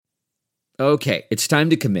Okay, it's time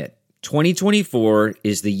to commit. 2024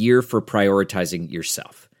 is the year for prioritizing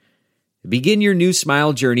yourself. Begin your new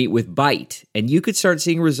smile journey with Byte, and you could start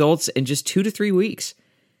seeing results in just 2 to 3 weeks.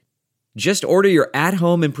 Just order your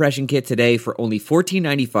at-home impression kit today for only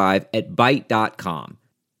 $14.95 at Byte.com.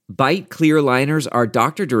 Byte clear liners are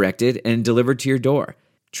doctor-directed and delivered to your door.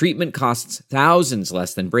 Treatment costs thousands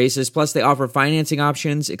less than braces, plus they offer financing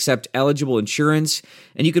options, accept eligible insurance,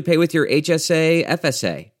 and you could pay with your HSA,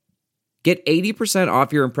 FSA. Get 80%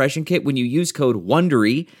 off your impression kit when you use code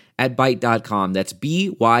WONDERY at Byte.com. That's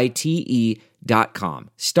BYTE.com.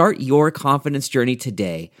 Start your confidence journey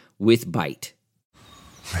today with Byte.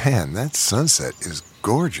 Man, that sunset is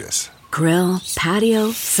gorgeous. Grill,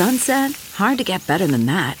 patio, sunset. Hard to get better than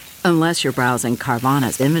that. Unless you're browsing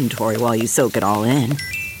Carvana's inventory while you soak it all in.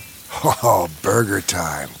 Oh, burger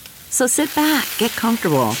time. So sit back, get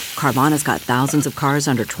comfortable. Carvana's got thousands of cars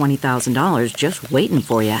under $20,000 just waiting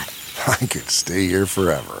for you. I could stay here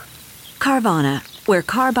forever. Carvana, where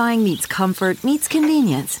car buying meets comfort meets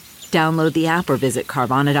convenience. Download the app or visit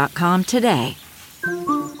Carvana.com today.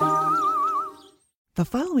 The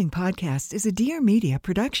following podcast is a Dear Media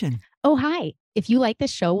production. Oh, hi. If you like this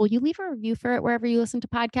show, will you leave a review for it wherever you listen to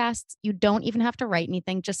podcasts? You don't even have to write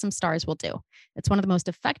anything, just some stars will do. It's one of the most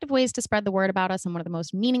effective ways to spread the word about us and one of the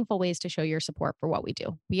most meaningful ways to show your support for what we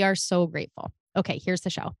do. We are so grateful. Okay, here's the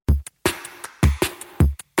show.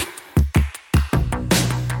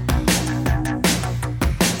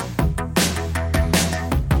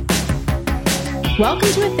 Welcome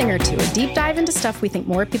to A Thing or Two, a deep dive into stuff we think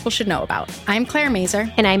more people should know about. I'm Claire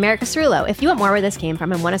Mazer. And I'm Erica Cerullo. If you want more where this came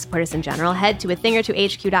from and want to support us in general, head to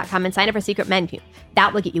athingertwohq.com and sign up for Secret Menu.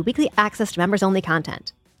 That will get you weekly access to members-only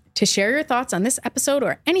content. To share your thoughts on this episode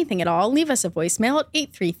or anything at all, leave us a voicemail at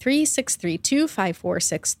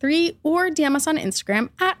 833-632-5463 or DM us on Instagram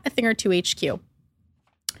at athingertwohq.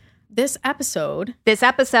 This episode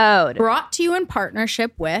brought to you in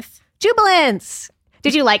partnership with Jubilance.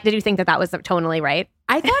 Did you think that was tonally right?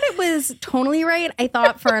 I thought it was tonally right. I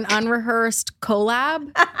thought for an unrehearsed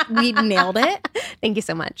collab, we nailed it. Thank you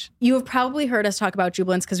so much. You have probably heard us talk about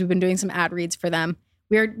Jubilance because we've been doing some ad reads for them.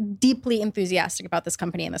 We are deeply enthusiastic about this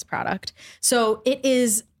company and this product. So it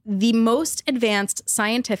is the most advanced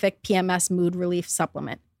scientific PMS mood relief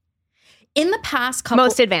supplement. In the past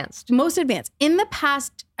Most advanced. In the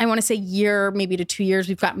past, I want to say year, maybe to 2 years,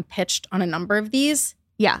 we've gotten pitched on a number of these.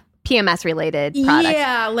 Yeah. PMS related products.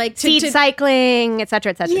 Yeah, like seed cycling, et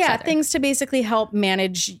cetera, et cetera. Yeah, et cetera. Things to basically help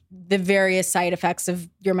manage the various side effects of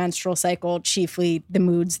your menstrual cycle, chiefly the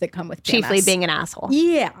moods that come with PMS. Chiefly being an asshole.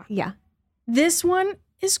 Yeah. This one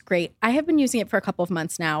is great. I have been using it for a couple of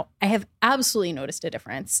months now. I have absolutely noticed a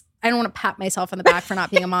difference. I don't want to pat myself on the back for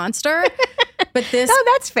not being a monster, but this No,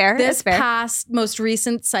 that's fair. This past most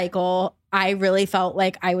recent cycle, I really felt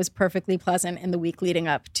like I was perfectly pleasant in the week leading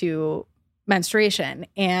up to menstruation.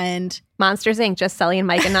 And Monsters Inc. just Sully and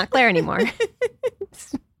Mike and not Claire anymore.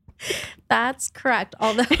 That's correct.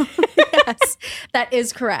 Although, yes, that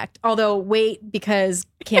is correct. Although, wait, because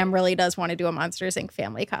Cam really does want to do a Monsters Inc.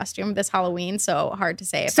 family costume this Halloween. So hard to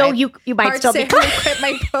say. So you might still be. Quit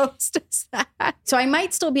my post. So I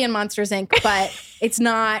might still be in Monsters Inc., but it's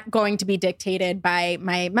not going to be dictated by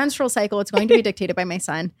my menstrual cycle. It's going to be dictated by my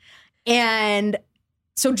son. And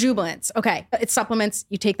so Jubilance, okay, it's supplements.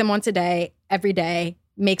 You take them once a day, every day,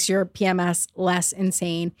 makes your PMS less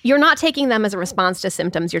insane. You're not taking them as a response to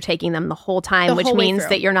symptoms. You're taking them the whole time, which means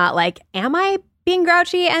that you're not like, am I being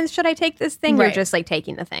grouchy and should I take this thing? Right. You're just like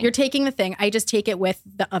taking the thing. You're taking the thing. I just take it with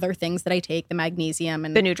the other things that I take, the magnesium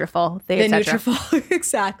and the Nutrafol, the Nutrafol.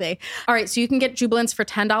 Exactly. All right. So you can get Jubilance for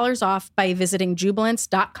 $10 off by visiting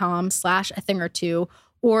jubilance.com/athingertwo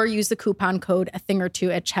or use the coupon code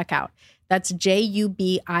athingertwo at checkout. That's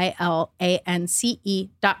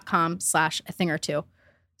JUBILANCE.com/athingertwo.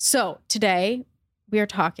 So today we are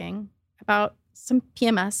talking about some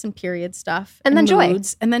PMS and period stuff. And then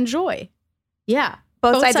moods, and then joy. Yeah.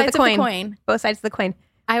 Both sides of the coin. Both sides of the coin.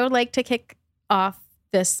 I would like to kick off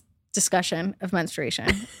this discussion of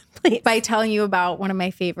menstruation Please. By telling you about one of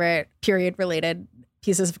my favorite period-related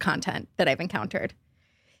pieces of content that I've encountered.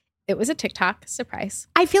 It was a TikTok surprise.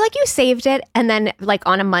 I feel like you saved it and then like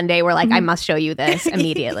on a Monday we're like, I must show you this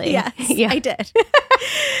immediately. Yes, yeah. I did.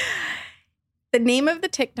 The name of the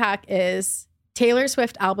TikTok is Taylor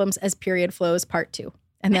Swift Albums as Period Flows Part 2.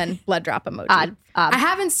 And then blood drop emoji. Odd. I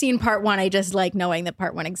haven't seen Part 1. I just like knowing that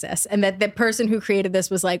Part 1 exists. And that the person who created this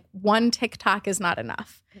was like, one TikTok is not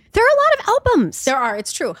enough. There are a lot of albums. There are.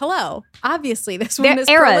 It's true. Hello. Obviously, this one is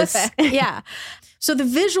eras. prolific. Yeah. So the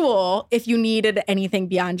visual, if you needed anything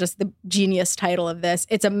beyond just the genius title of this,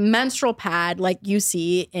 it's a menstrual pad like you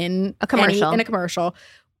see in a commercial. In a commercial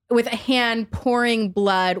with a hand pouring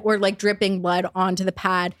blood or like dripping blood onto the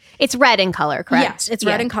pad. It's red in color, correct? Yes, it's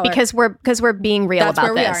red in color. Because we're being real That's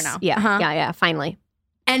about where this. we are now. Yeah, yeah, finally.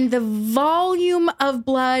 And the volume of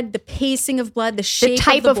blood, the pacing of blood, the shape the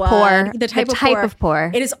type of the blood, the type of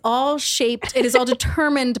pour. It is all shaped. It is all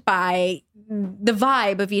determined by the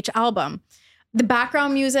vibe of each album. The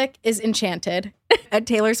background music is Enchanted, a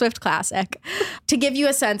Taylor Swift classic. To give you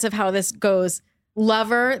a sense of how this goes,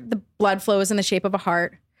 Lover, the blood flow is in the shape of a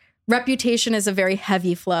heart. Reputation is a very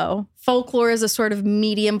heavy flow. Folklore is a sort of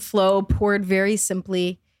medium flow poured very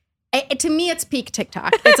simply. To me, it's peak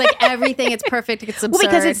TikTok. It's like everything. It's perfect. It's absurd. Well,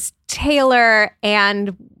 because it's Taylor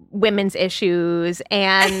and women's issues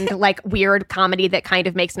and like weird comedy that kind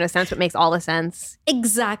of makes no sense but makes all the sense.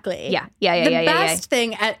 Exactly. Yeah. The best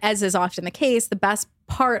thing, as is often the case, the best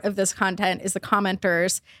part of this content is the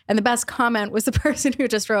commenters. And the best comment was the person who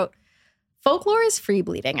just wrote, "Folklore is free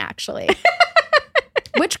bleeding, actually."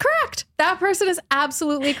 Which, correct. That person is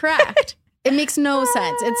absolutely correct. It makes no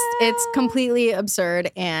sense. It's completely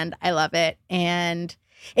absurd, and I love it. And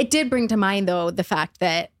it did bring to mind, though, the fact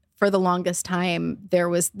that for the longest time, there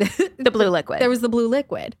was the blue liquid. There was the blue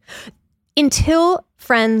liquid. Until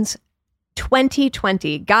Friends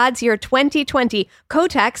 2020, God's year 2020,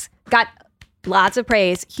 Kotex got lots of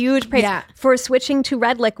praise, huge praise for switching to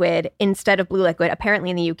red liquid instead of blue liquid. Apparently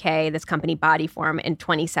in the UK, this company Bodyform in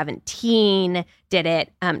 2017 did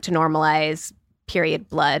it to normalize period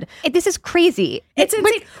blood. This is crazy. It's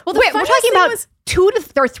insane. Well, we're talking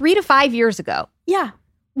about 3 to 5 years ago. Yeah.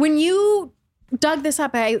 When you dug this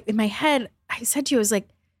up, in my head, I said to you, I was like,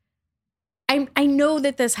 I know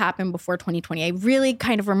that this happened before 2020. I really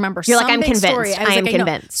kind of remember You're some like, I'm big convinced. story. I am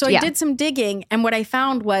convinced. So I did some digging, and what I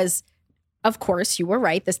found was, of course, you were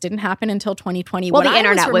right. This didn't happen until 2020. Well, the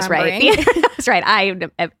internet was right. That's right.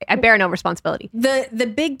 I bear no responsibility.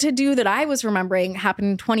 The big to-do that I was remembering happened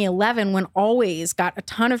in 2011 when Always got a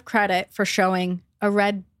ton of credit for showing a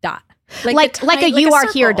red dot. Like a "you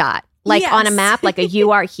are here" dot. Like on a map, like a "you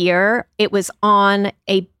are here." It was on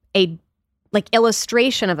a like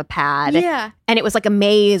illustration of a pad. Yeah. And it was like a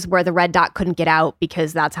maze where the red dot couldn't get out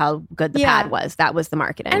because that's how good the pad was. That was the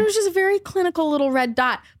marketing. And it was just a very clinical little red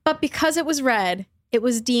dot. But because it was red, it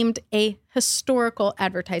was deemed a historical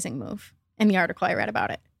advertising move in the article I read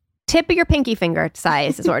about it. Tip of your pinky finger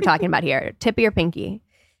size is what we're talking about here. Tip of your pinky.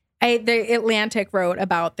 The Atlantic wrote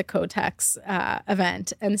about the Kotex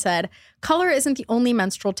event and said, "Color isn't the only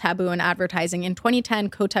menstrual taboo in advertising. In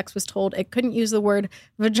 2010, Kotex was told it couldn't use the word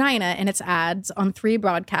vagina in its ads on 3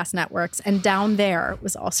 broadcast networks, and Down There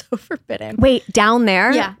was also forbidden." Wait, Down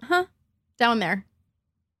There? Yeah. Down There.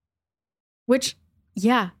 Which,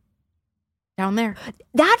 Down There.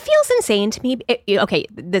 That feels insane to me. Okay,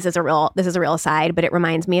 this is a real aside, but it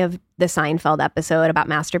reminds me of the Seinfeld episode about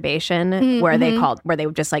masturbation, where they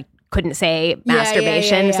just like couldn't say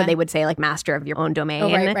masturbation, so they would say like master of your own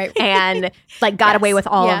domain, right. and like got away with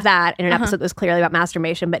all of that in an episode that was clearly about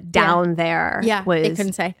masturbation, but Down There was they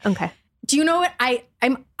couldn't say. Okay. Do you know what?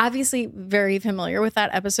 I'm obviously very familiar with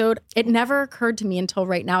that episode. It never occurred to me until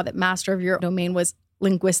right now that master of your domain was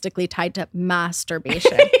linguistically tied to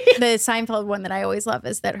masturbation. The Seinfeld one that I always love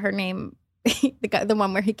is that her name, the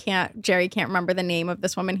one where Jerry can't remember the name of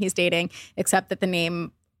this woman he's dating, except that the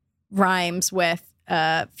name rhymes with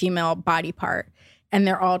a female body part. And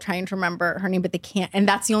they're all trying to remember her name, but they can't. And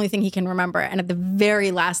that's the only thing he can remember. And at the very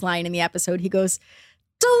last line in the episode, he goes,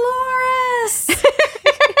 "Dolores."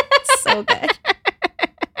 So good.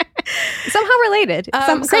 Somehow related.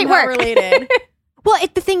 Great somehow work. Related. Well,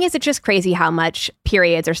 the thing is, it's just crazy how much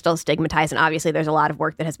periods are still stigmatized. And obviously, there's a lot of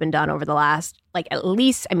work that has been done over the last,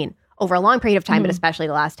 over a long period of time, but especially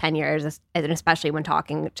the last 10 years, and especially when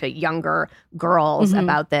talking to younger girls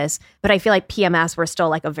about this. But I feel like PMS, we're still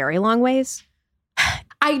like a very long ways.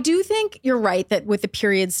 I do think you're right that with the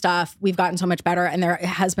period stuff, we've gotten so much better, and there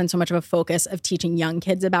has been so much of a focus of teaching young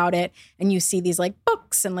kids about it. And you see these like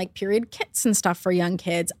books and like period kits and stuff for young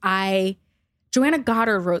kids. Joanna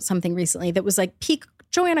Goddard wrote something recently that was like peak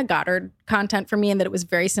Joanna Goddard content for me, and that it was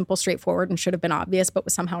very simple, straightforward, and should have been obvious, but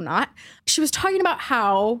was somehow not. She was talking about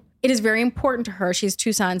how it is very important to her. She has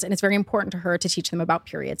 2 sons, and it's very important to her to teach them about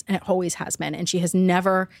periods, and it always has been. And she has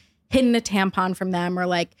never hidden a tampon from them or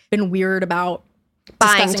like been weird about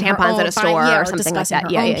buying tampons at a store or something like that.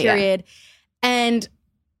 Period. And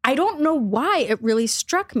I don't know why it really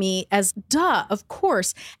struck me as of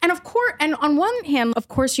course. And on one hand, of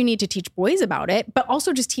course, you need to teach boys about it, but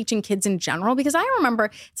also just teaching kids in general, because I remember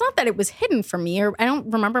it's not that it was hidden from me, or I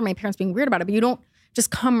don't remember my parents being weird about it, but you don't just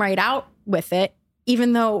come right out with it,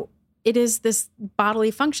 even though it is this bodily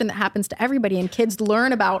function that happens to everybody, and kids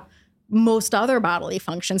learn about most other bodily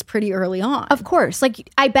functions pretty early on. Of course. Like,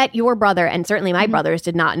 I bet your brother and certainly my brothers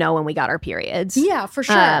did not know when we got our periods. Yeah, for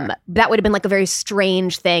sure. That would have been like a very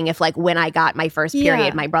strange thing if like when I got my first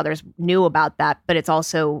period, my brothers knew about that. But it's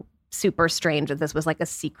also super strange that this was like a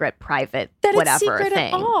secret, private, whatever secret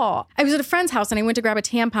thing. At all. I was at a friend's house and I went to grab a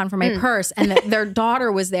tampon from my purse and their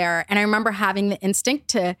daughter was there. And I remember having the instinct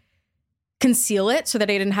to conceal it so that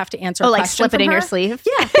I didn't have to answer a question like slip it in your sleeve?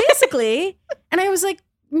 Yeah, basically. And I was like,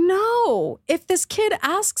 no, if this kid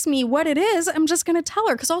asks me what it is, I'm just going to tell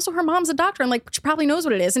her. Because also her mom's a doctor. I'm like, she probably knows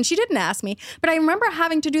what it is. And she didn't ask me. But I remember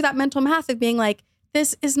having to do that mental math of being like,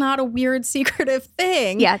 this is not a weird, secretive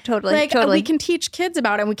thing. Yeah, totally. Like, totally. we can teach kids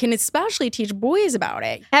about it. And we can especially teach boys about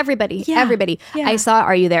it. Everybody. Yeah. Yeah. I saw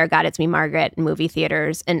Are You There, God, It's Me, Margaret in movie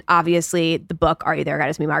theaters. And obviously the book Are You There, God,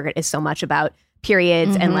 It's Me, Margaret is so much about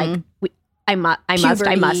periods and like, I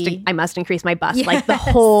must increase my bust, like the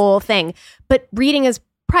whole thing. But reading is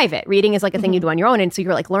private. Reading is like a thing you do on your own. And so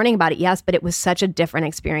you're like learning about it. Yes. But it was such a different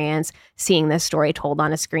experience seeing this story told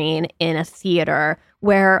on a screen in a theater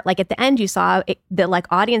where like at the end you saw the like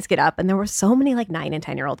audience get up and there were so many like 9 and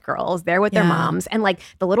 10-year-old girls there with their moms and like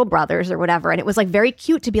the little brothers or whatever. And it was like very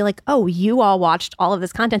cute to be like, oh, you all watched all of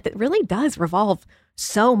this content that really does revolve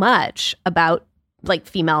so much about like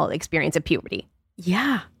female experience of puberty.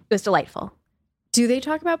 Yeah. It was delightful. Do they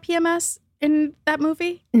talk about PMS in that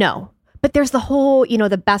movie? No. But there's the whole, you know,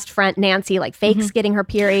 the best friend, Nancy, like fakes getting her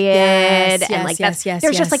period. And like there's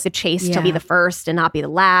just like the chase to be the first and not be the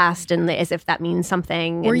last. And as if that means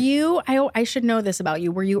something. Were you, I should know this about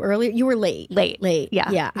you. Were you early? You were late. Late.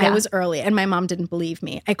 Yeah. I was early and my mom didn't believe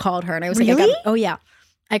me. I called her and I was really? like, oh yeah.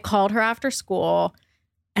 I called her after school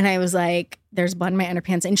and I was like, there's blood in my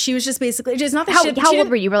underpants. And she was just basically, just not that How old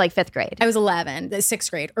were you? You were like 5th grade. I was 11, the 6th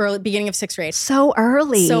grade, beginning of 6th grade. So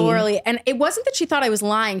early. And it wasn't that she thought I was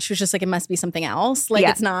lying. She was just like, it must be something else. Like,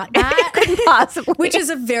 it's not that. Possibly. Which is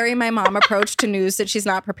a very my mom approach to news that she's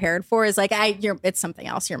not prepared for is like, it's something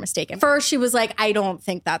else. You're mistaken. First, she was like, I don't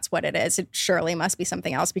think that's what it is. It surely must be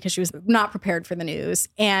something else because she was not prepared for the news.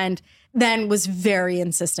 And then was very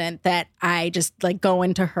insistent that I just like go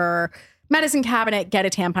into her medicine cabinet, get a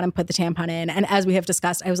tampon and put the tampon in. And as we have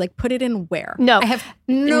discussed, I was like, put it in where? No. I have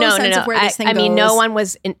no sense of where this thing goes. I mean, no one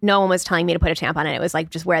was telling me to put a tampon in. It was like,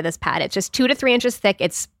 just wear this pad. It's just 2 to 3 inches thick.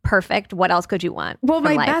 It's perfect. What else could you want? Well,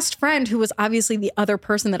 my best friend, who was obviously the other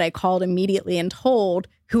person that I called immediately and told,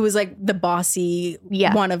 who was like the bossy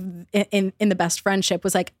one of in the best friendship,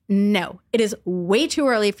 was like, no, it is way too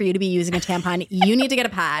early for you to be using a tampon. You need to get a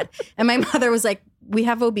pad. And my mother was like, we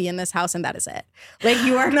have OB in this house and that is it. Like,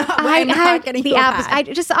 you are not, I'm not getting the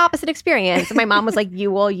opposite. Just the opposite experience. My mom was like,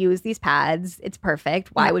 you will use these pads. It's perfect.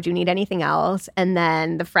 Why would you need anything else? And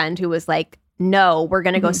then the friend who was like, no, we're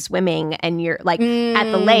going to go swimming and you're like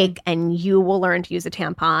at the lake and you will learn to use a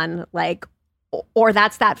tampon, like, or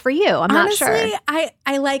that's that for you. I'm not sure. Honestly,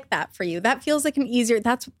 I like that for you. That feels like an easier,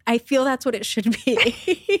 I feel that's what it should be.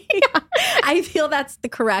 I feel that's the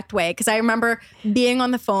correct way. Because I remember being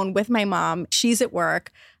on the phone with my mom. She's at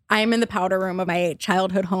work. I'm in the powder room of my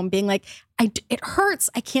childhood home being like, it hurts.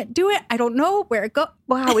 I can't do it. I don't know where it goes.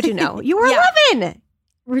 Well, how would you know? You were 11.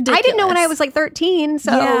 Ridiculous. I didn't know when I was like 13.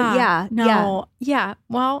 So yeah.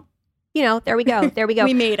 Well, you know, there we go.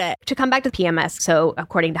 We made it. To come back to PMS, so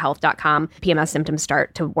according to health.com, PMS symptoms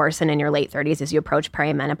start to worsen in your late 30s as you approach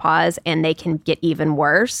perimenopause, and they can get even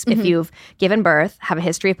worse if you've given birth, have a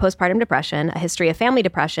history of postpartum depression, a history of family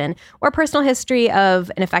depression, or personal history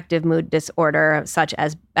of an affective mood disorder such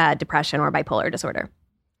as depression or bipolar disorder.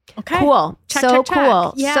 Okay. Cool. Check, so check,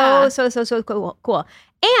 cool. check. Yeah. So cool.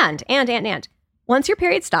 And once your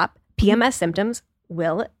periods stop, PMS symptoms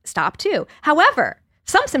will stop too. However,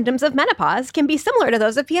 some symptoms of menopause can be similar to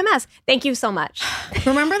those of PMS. Thank you so much.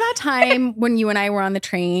 Remember that time when you and I were on the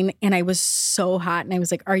train and I was so hot and I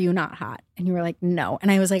was like, are you not hot? And you were like, no.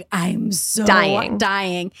 And I was like, I'm so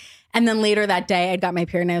dying. And then later that day I got my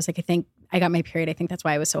period and I was like, I think I got my period. I think that's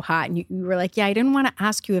why I was so hot. And you were like, yeah, I didn't want to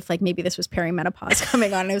ask you if like maybe this was perimenopause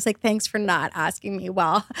coming on. And I was like, thanks for not asking me.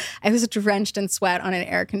 Well, I was drenched in sweat on an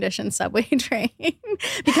air-conditioned subway train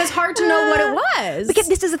because hard to know what it was. Because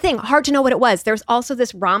this is the thing, hard to know what it was. There's also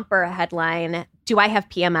this romper headline, do I have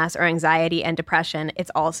PMS or anxiety and depression?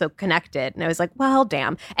 It's also connected. And I was like, well,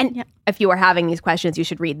 damn. And if you are having these questions, you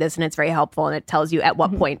should read this and it's very helpful. And it tells you at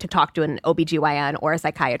what point to talk to an OBGYN or a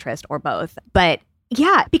psychiatrist or both. But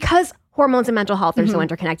yeah, because hormones and mental health are so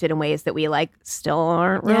interconnected in ways that we like still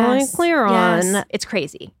aren't really clear on. It's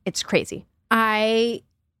crazy. I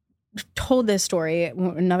told this story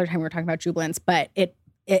another time we were talking about Jubilance, but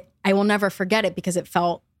I will never forget it because it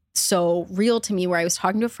felt so real to me, where I was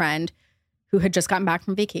talking to a friend who had just gotten back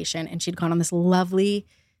from vacation and she'd gone on this lovely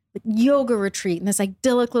yoga retreat in this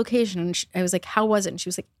idyllic location. And I was like, how was it? And she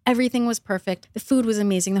was like, everything was perfect. The food was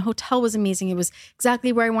amazing. The hotel was amazing. It was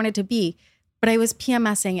exactly where I wanted to be. But I was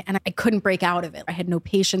PMSing and I couldn't break out of it. I had no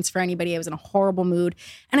patience for anybody. I was in a horrible mood.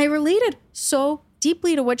 And I related so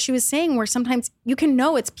deeply to what she was saying, where sometimes you can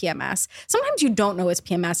know it's PMS. Sometimes you don't know it's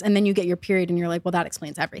PMS. And then you get your period and you're like, well, that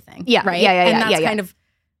explains everything. Yeah. Right. Yeah. And that's kind of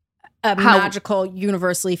a magical,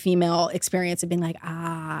 universally female experience of being like,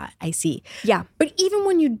 I see. Yeah. But even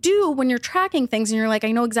when you're tracking things and you're like,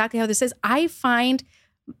 I know exactly how this is, I find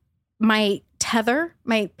my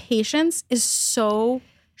patience is so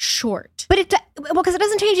short. But because it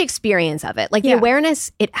doesn't change the experience of it. Like the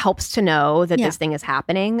awareness, it helps to know that this thing is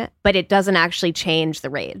happening, but it doesn't actually change the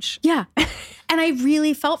rage. Yeah. And I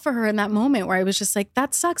really felt for her in that moment where I was just like,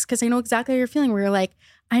 that sucks, because I know exactly how you're feeling, where you're like,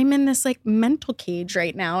 I'm in this like mental cage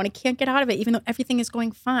right now and I can't get out of it, even though everything is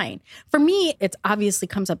going fine. For me, it obviously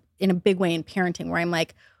comes up in a big way in parenting, where I'm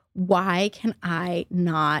like, why can I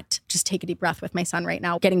not just take a deep breath with my son right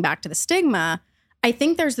now? Getting back to the stigma, I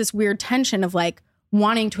think there's this weird tension of like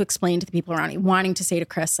wanting to explain to the people around me, wanting to say to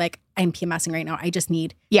Chris, like, I'm PMSing right now. I just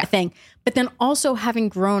need a thing. But then also having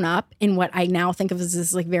grown up in what I now think of as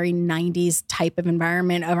this like very 90s type of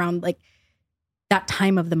environment around like that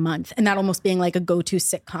time of the month, and that almost being like a go-to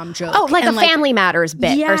sitcom joke. Oh, like a Family Matters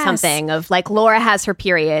bit or something of like Laura has her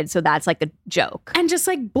period, so that's like a joke. And just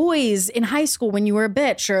like boys in high school when you were a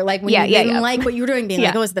bitch, or like when you didn't like what you were doing, being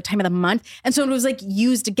like, oh, it's the time of the month. And so it was like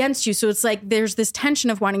used against you. So it's like there's this tension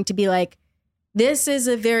of wanting to be like, this is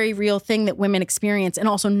a very real thing that women experience, and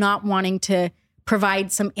also not wanting to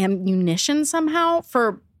provide some ammunition somehow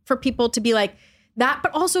for people to be like, that,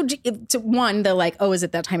 but also to one, the like, oh, is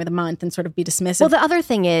it that time of the month, and sort of be dismissive. Well, the other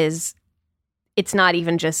thing is, it's not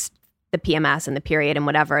even just the PMS and the period and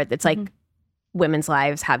whatever. It's like women's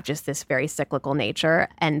lives have just this very cyclical nature.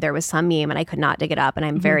 And there was some meme, and I could not dig it up, and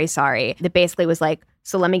I'm very sorry, that basically was like,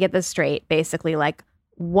 so let me get this straight. Basically, like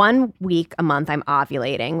 1 week a month I'm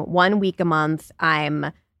ovulating, 1 week a month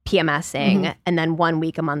I'm PMSing, and then 1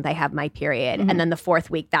 week a month I have my period, and then the fourth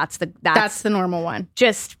week that's the normal one,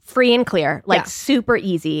 just free and clear, like super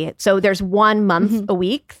easy. So there's 1 month a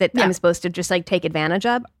week that I'm supposed to just like take advantage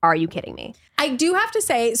of. Are you kidding me? I do have to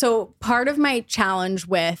say, so part of my challenge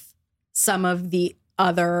with some of the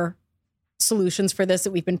other solutions for this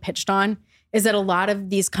that we've been pitched on is that a lot of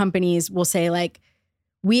these companies will say like,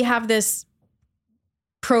 we have this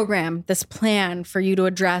program, this plan for you to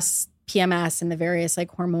address PMS and the various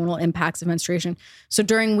like hormonal impacts of menstruation. So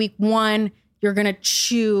during week 1, you're going to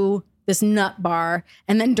chew this nut bar.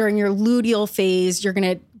 And then during your luteal phase, you're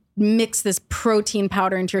going to mix this protein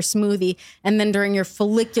powder into your smoothie. And then during your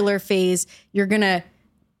follicular phase, you're going to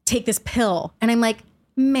take this pill. And I'm like,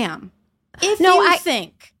 ma'am, if you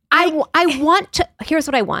think I want to, here's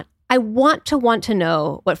what I want. I want to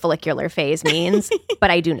know what follicular phase means, but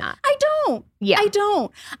I do not. I don't. Yeah. I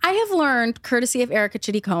don't. I have learned, courtesy of Erica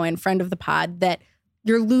Chitty Cohen, friend of the pod, that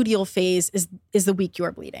your luteal phase is the week you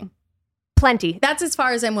are bleeding. Plenty. That's as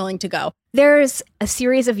far as I'm willing to go. There's a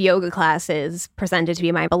series of yoga classes presented to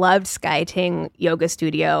be my beloved Sky Ting yoga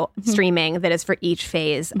studio streaming that is for each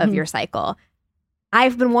phase of your cycle.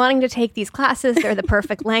 I've been wanting to take these classes. They're the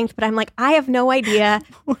perfect length, but I'm like, I have no idea,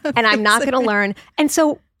 and I'm not going to learn. And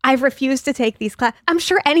so I've refused to take these classes. I'm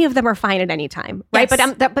sure any of them are fine at any time, right?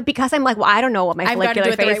 Yes. But because I'm like, well, I don't know what my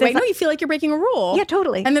follicular phase is. Right. No, you feel like you're breaking a rule. Yeah,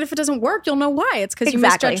 totally. And then if it doesn't work, you'll know why. It's because you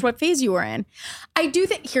misjudged what phase you were in. I do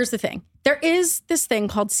think, here's the thing. There is this thing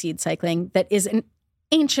called seed cycling that is an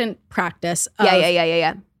ancient practice of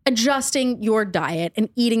adjusting your diet and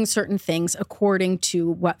eating certain things according to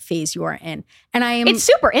what phase you are in. And it's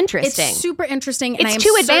super interesting. It's super interesting. It's and I am too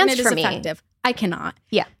certain advanced it is for me. effective. I cannot.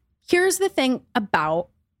 Yeah. Here's the thing about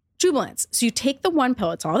Jubilance. So you take the one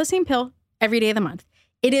pill. It's all the same pill every day of the month.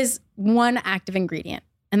 It is one active ingredient.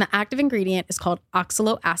 And the active ingredient is called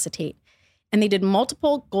oxaloacetate. And they did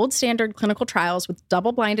multiple gold standard clinical trials with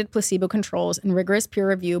double-blinded placebo controls and rigorous peer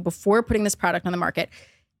review before putting this product on the market.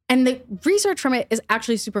 And the research from it is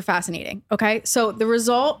actually super fascinating. Okay. So the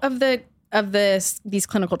result of these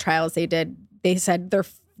clinical trials they said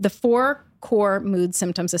the 4 core mood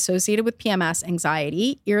symptoms associated with PMS,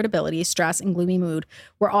 anxiety, irritability, stress, and gloomy mood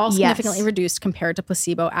were all significantly reduced compared to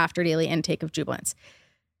placebo after daily intake of Jubilance.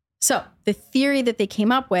 So the theory that they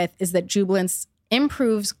came up with is that Jubilance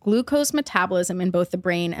improves glucose metabolism in both the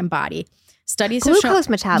brain and body. Studies have shown glucose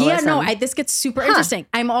metabolism. Yeah, no, this gets super interesting.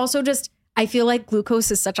 I'm also I feel like glucose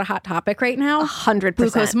is such a hot topic right now. 100%.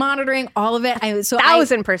 Glucose monitoring, all of it.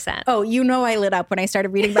 1,000%. You know I lit up when I started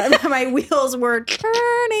reading about it. My wheels were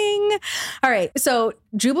turning. All right. So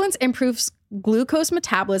Jubilance improves glucose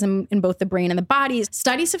metabolism in both the brain and the body.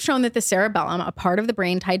 Studies have shown that the cerebellum, a part of the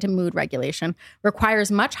brain tied to mood regulation,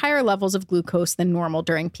 requires much higher levels of glucose than normal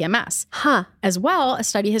during PMS. As well, a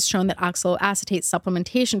study has shown that oxaloacetate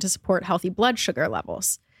supplementation to support healthy blood sugar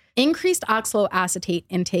levels. Increased oxaloacetate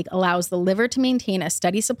intake allows the liver to maintain a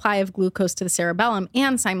steady supply of glucose to the cerebellum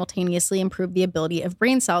and simultaneously improve the ability of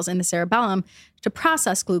brain cells in the cerebellum to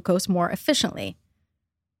process glucose more efficiently.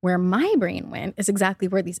 Where my brain went is exactly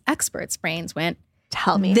where these experts' brains went.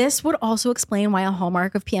 Tell me. This would also explain why a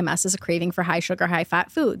hallmark of PMS is a craving for high sugar, high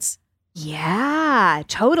fat foods. Yeah,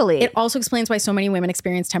 totally. It also explains why so many women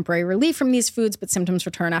experience temporary relief from these foods, but symptoms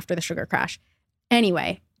return after the sugar crash.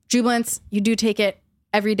 Anyway, Jubilance, you do take it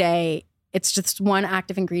every day. It's just one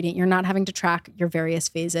active ingredient. You're not having to track your various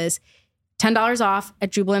phases. $10 off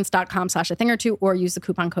at jubilance.com/a-thing-or-two, or use the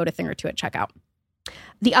coupon code a-thing-or-two at checkout.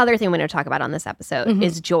 The other thing we're going to talk about on this episode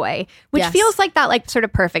is joy, which feels like that like sort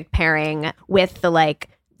of perfect pairing with the like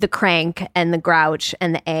the crank and the grouch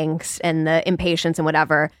and the angst and the impatience and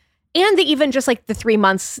whatever. And the even just like the 3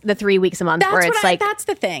 weeks a month where it's like that's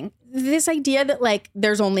the thing. This idea that like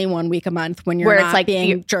there's only 1 week a month when you're not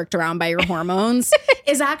being jerked around by your hormones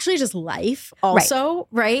is actually just life also,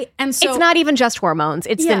 right? And so it's not even just hormones.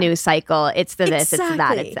 It's the news cycle. It's the this, it's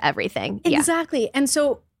that, it's the everything. Exactly. And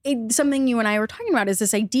so something you and I were talking about is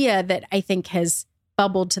this idea that I think has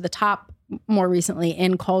bubbled to the top more recently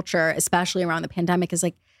in culture, especially around the pandemic, is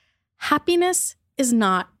like happiness is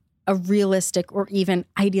not a realistic or even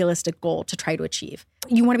idealistic goal to try to achieve.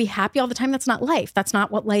 You want to be happy all the time. That's not life. That's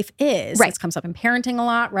not what life is. Right. This comes up in parenting a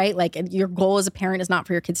lot, right? Like your goal as a parent is not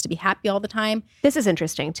for your kids to be happy all the time. This is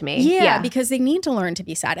interesting to me. Yeah, because they need to learn to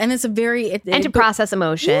be sad. And it's a very... and to process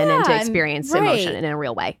emotion and to experience emotion in a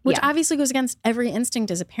real way. Which obviously goes against every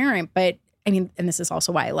instinct as a parent. But I mean, and this is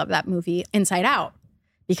also why I love that movie Inside Out,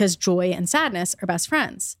 because joy and sadness are best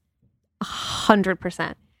friends.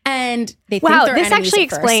 100%. And they think they're enemies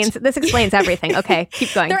this explains everything. Okay,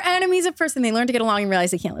 keep going. They're enemies at first and they learn to get along and realize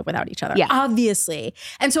they can't live without each other. Yeah. Obviously.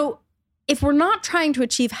 And so if we're not trying to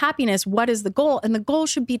achieve happiness, what is the goal? And the goal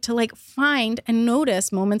should be to like find and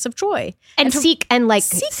notice moments of joy. And seek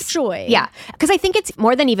joy. Yeah. Because I think it's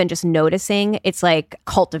more than even just noticing, it's like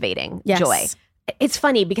cultivating joy. It's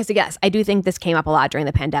funny because, yes, I do think this came up a lot during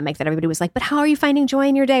the pandemic that everybody was like, but how are you finding joy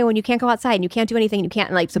in your day when you can't go outside and you can't do anything and you can't,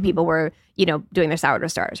 and like, so people were, doing their sourdough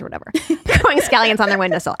stars or whatever, throwing scallions on their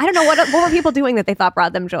windowsill. I don't know, what were people doing that they thought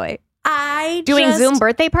brought them joy? Doing Zoom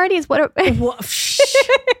birthday parties? The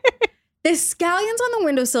scallions on the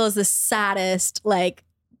windowsill is the saddest, like,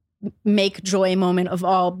 make joy moment of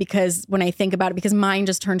all, because when I think about it, because mine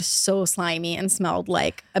just turned so slimy and smelled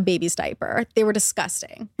like a baby's diaper. They were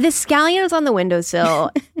disgusting. The scallions on the windowsill,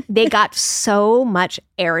 they got so much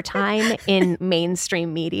airtime in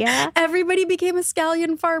mainstream media. Everybody became a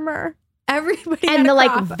scallion farmer. Everybody and the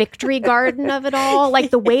like victory garden of it all,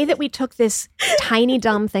 like the way that we took this tiny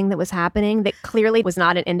dumb thing that was happening that clearly was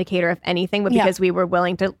not an indicator of anything, but because we were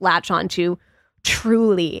willing to latch on to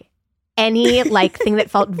truly any like thing that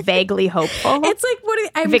felt vaguely hopeful. It's like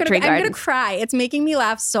I'm gonna cry. It's making me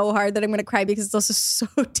laugh so hard that I'm gonna cry because it's also so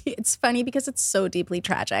it's funny because it's so deeply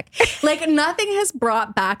tragic. Like nothing has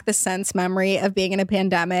brought back the sense memory of being in a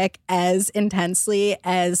pandemic as intensely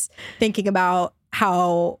as thinking about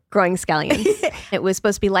how growing scallions. It was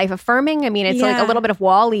supposed to be life affirming. I mean, it's like a little bit of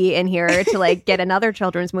WALL-E in here to like get another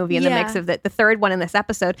children's movie in the mix of the third one in this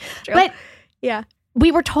episode. True. But yeah.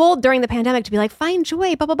 We were told during the pandemic to be like, find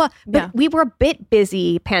joy, blah, blah, blah. But we were a bit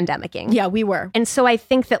busy pandemicking. Yeah, we were. And so I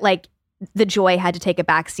think that like the joy had to take a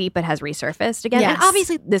back seat, but has resurfaced again. Yes. And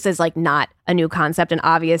obviously this is like not a new concept. And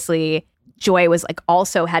obviously joy was like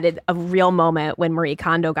also had a real moment when Marie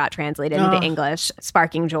Kondo got translated into English.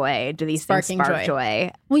 Sparking joy. Do these things spark joy?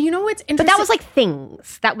 Well, you know what's interesting? But that was like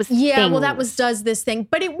things. That was things. Well, that was does this thing.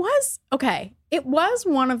 But it was, it was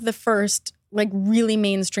one of the first like really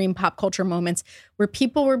mainstream pop culture moments where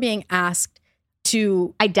people were being asked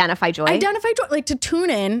to identify joy, like to tune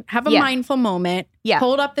in, have a mindful moment,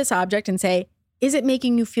 hold up this object and say, is it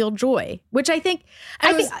making you feel joy? Which I think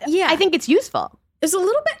it's useful. It's a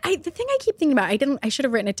little bit, the thing I keep thinking about, I should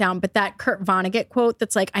have written it down, but that Kurt Vonnegut quote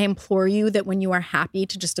that's like, I implore you that when you are happy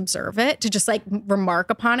to just observe it, to just like remark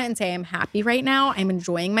upon it and say, I'm happy right now, I'm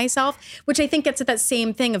enjoying myself, which I think gets at that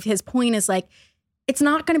same thing of his point is like, it's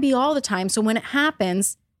not going to be all the time. So when it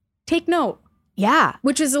happens, take note. Yeah.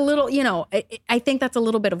 Which is a little, I think that's a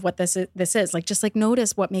little bit of what this is. Like, just like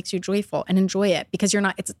notice what makes you joyful and enjoy it, because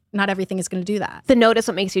not everything is going to do that. The notice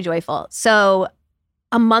what makes you joyful. So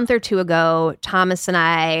a month or two ago, Thomas and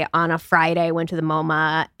I on a Friday went to the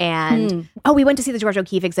MoMA and we went to see the George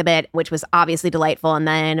O'Keeffe exhibit, which was obviously delightful, and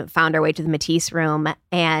then found our way to the Matisse room.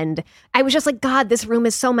 And I was just like, God, this room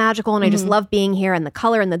is so magical, and I just love being here, and the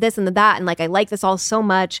color and the this and the that, and like I like this all so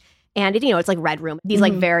much. And it's like Red Room, these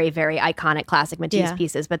like very, very iconic classic Matisse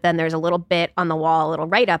pieces. But then there's a little bit on the wall, a little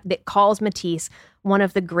write-up that calls Matisse one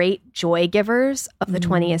of the great joy givers of the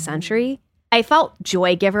 20th century. I felt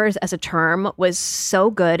joy givers as a term was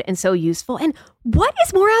so good and so useful. And what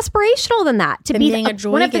is more aspirational than that? To be a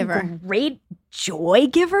joy one of giver. the great joy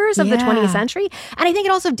givers of the 20th century. And I think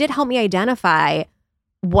it also did help me identify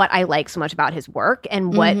what I like so much about his work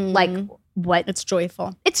and what it's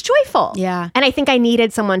joyful. It's joyful. Yeah. And I think I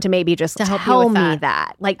needed someone to maybe just to help tell you with me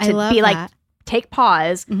that. Like to I be love like, take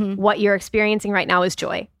pause. What you're experiencing right now is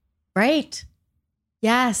joy. Right.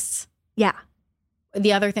 Yes. Yeah.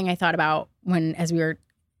 The other thing I thought about as we were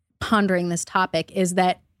pondering this topic is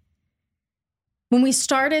that when we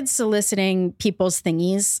started soliciting people's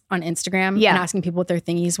thingies on Instagram and asking people what their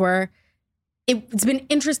thingies were, it's been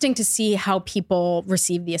interesting to see how people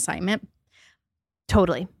receive the assignment.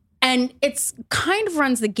 Totally. And it's kind of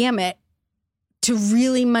runs the gamut to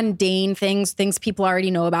really mundane things people already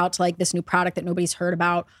know about, to like this new product that nobody's heard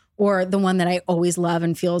about, or the one that I always love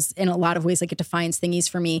and feels in a lot of ways like it defines thingies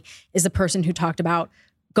for me is the person who talked about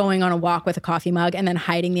going on a walk with a coffee mug and then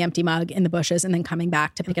hiding the empty mug in the bushes and then coming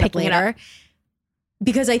back to pick it up later.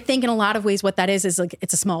 Because I think in a lot of ways what that is like,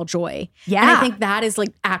 it's a small joy. Yeah. And I think that is like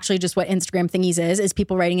actually just what Instagram thingies is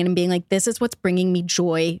people writing in and being like, this is what's bringing me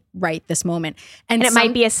joy right this moment. And it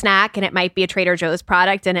might be a snack, and it might be a Trader Joe's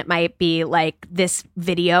product, and it might be like this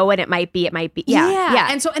video, and it might be. Yeah.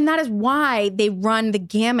 And that is why they run the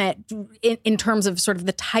gamut in terms of sort of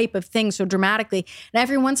the type of thing so dramatically. And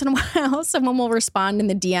every once in a while, someone will respond in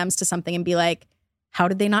the DMs to something and be like, how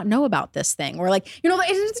did they not know about this thing? Or like,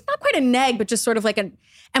 it's not quite a neg, but just sort of like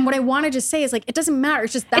and what I want to just say is like, it doesn't matter.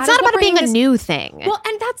 It's just that. It's not about it being a new thing. Well,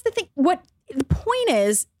 and that's the thing. What the point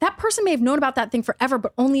is, that person may have known about that thing forever,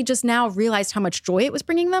 but only just now realized how much joy it was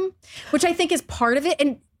bringing them, which I think is part of it.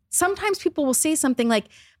 And sometimes people will say something like,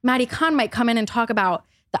 Maddie Kahn might come in and talk about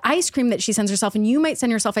the ice cream that she sends herself, and you might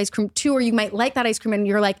send yourself ice cream too, or you might like that ice cream and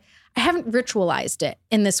you're like, I haven't ritualized it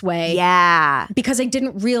in this way. Yeah. Because I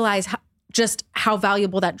didn't realize just how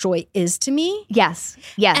valuable that joy is to me. Yes.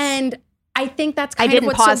 And I think that's kind of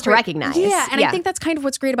what's pause so to great. recognize. Yeah. And I think that's kind of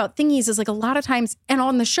what's great about thingies is like a lot of times, and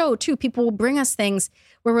on the show too, people will bring us things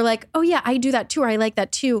where we're like, oh yeah, I do that too, or I like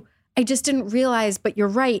that too. I just didn't realize, but you're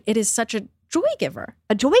right. It is such a joy giver.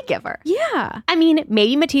 A joy giver. Yeah. I mean,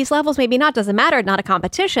 maybe Matisse levels, maybe not, doesn't matter. Not a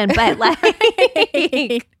competition, but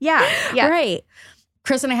like, yeah. Right.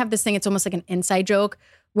 Chris and I have this thing, it's almost like an inside joke,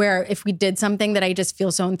 where if we did something that I just feel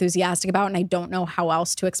so enthusiastic about and I don't know how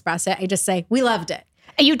else to express it, I just say, we loved it.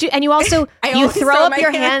 You do, and you also you throw up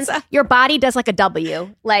your hands. Your body does like a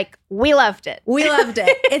W, like we loved it. We loved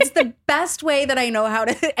it. It's the best way that I know how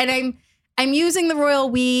to. And I'm using the royal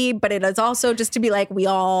we, but it is also just to be like, we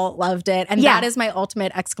all loved it, and that is my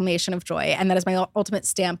ultimate exclamation of joy, and that is my ultimate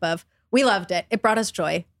stamp of we loved it. It brought us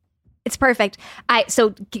joy. It's perfect. So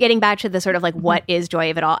getting back to the sort of like what is joy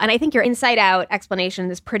of it all, and I think your inside out explanation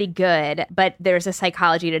is pretty good, but there's a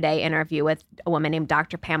Psychology Today interview with a woman named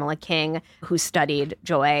Dr. Pamela King who studied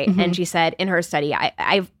joy, and she said in her study,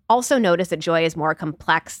 I've also noticed that joy is more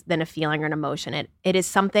complex than a feeling or an emotion. It is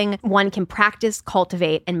something one can practice,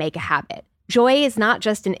 cultivate, and make a habit. Joy is not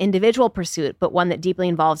just an individual pursuit, but one that deeply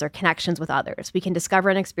involves our connections with others. We can discover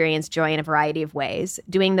and experience joy in a variety of ways,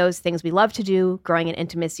 doing those things we love to do, growing in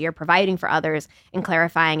intimacy or providing for others, and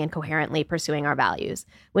clarifying and coherently pursuing our values.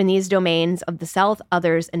 When these domains of the self,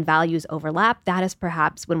 others, and values overlap, that is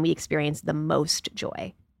perhaps when we experience the most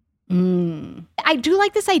joy. I do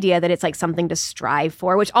like this idea that it's like something to strive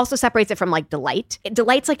for, which also separates it from like delight.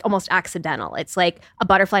 Delight's like almost accidental. It's like a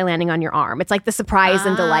butterfly landing on your arm. It's like the surprise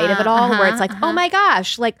and delight of it all, where it's like, oh my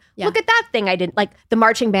gosh, like look at that thing I didn't like. The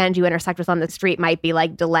marching band you intersect with on the street might be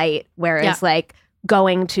like delight, whereas like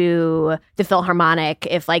going to the Philharmonic,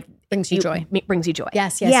 if like brings you joy. Brings you joy.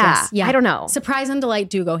 Yes. I don't know. Surprise and delight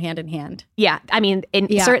do go hand in hand. Yeah. I mean,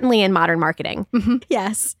 certainly in modern marketing.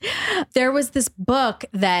 Yes. There was this book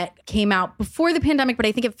that came out before the pandemic, but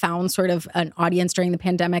I think it found sort of an audience during the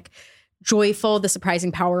pandemic. Joyful, The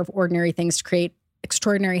Surprising Power of Ordinary Things to Create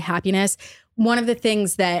Extraordinary Happiness. One of the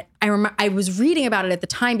things that I remember, I was reading about it at the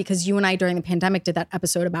time because you and I during the pandemic did that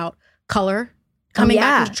episode about color coming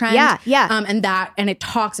back into trend. Yeah. And it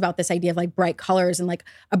talks about this idea of like bright colors and like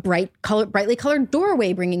a brightly colored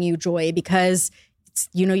doorway bringing you joy because it's,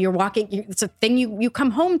 you're walking, it's a thing you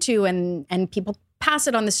come home to and people pass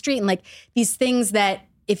it on the street and like these things that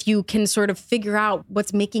if you can sort of figure out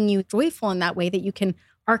what's making you joyful in that way that you can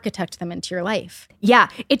architect them into your life. Yeah,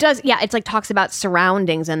 it does. Yeah, it's like talks about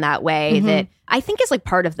surroundings in that way that I think is like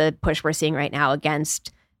part of the push we're seeing right now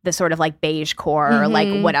against the sort of like beige core,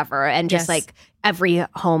 like whatever, and just like every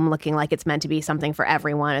home looking like it's meant to be something for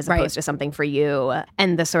everyone as opposed to something for you.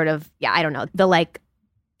 And the sort of, I don't know, the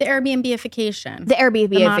Airbnb-ification. The Airbnb-ification.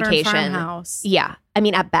 The modern farmhouse. Yeah. I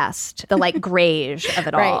mean, at best, the like grayish of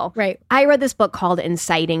it all. Right. I read this book called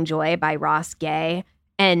Inciting Joy by Ross Gay.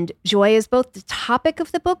 And joy is both the topic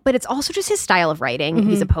of the book, but it's also just his style of writing.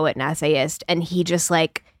 He's a poet and essayist. And he just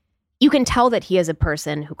like, you can tell that he is a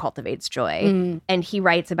person who cultivates joy. And he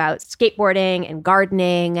writes about skateboarding and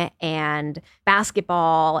gardening and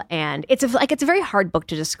basketball. And it's a very hard book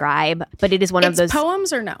to describe, but it is one of those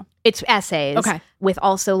poems or no? It's essays. Okay. With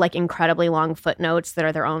also like incredibly long footnotes that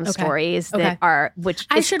are their own stories that are, which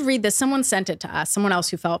I should read this. Someone sent it to us. Someone else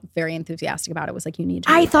who felt very enthusiastic about it was like, you need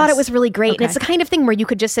to I read thought this. it was really great. And it's the kind of thing where you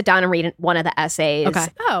could just sit down and read one of the essays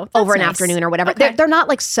over an afternoon or whatever. They're not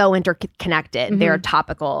like so interconnected. They're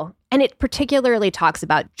topical. And it particularly talks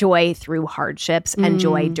about joy through hardships and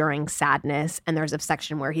joy during sadness. And there's a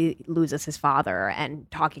section where he loses his father and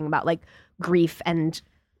talking about like grief and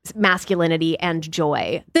masculinity and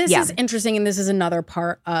joy. This is interesting. And this is another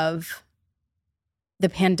part of the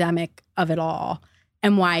pandemic of it all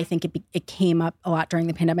and why I think it came up a lot during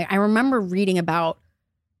the pandemic. I remember reading about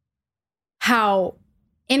how,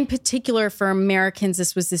 in particular for Americans,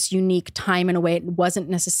 this was this unique time in a way it wasn't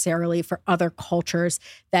necessarily for other cultures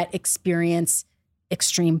that experience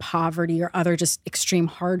extreme poverty or other just extreme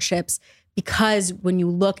hardships. Because when you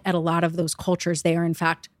look at a lot of those cultures, they are in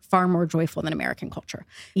fact far more joyful than American culture.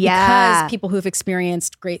 Yeah. Because people who've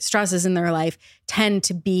experienced great stresses in their life tend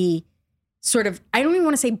to be sort of, I don't even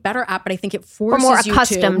want to say better at, but I think it forces more you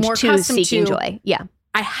accustomed to to seeking joy. Yeah.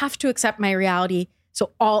 I have to accept my reality.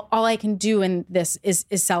 So all I can do in this is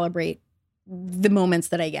celebrate the moments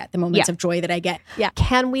that I get, the moments of joy that I get. Yeah.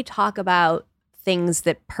 Can we talk about things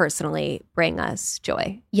that personally bring us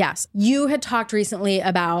joy? Yes. You had talked recently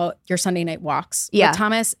about your Sunday night walks with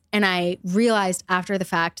Thomas. And I realized after the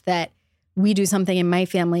fact that we do something in my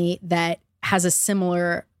family that has a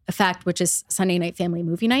similar effect, which is Sunday night family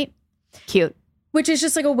movie night. Cute. Which is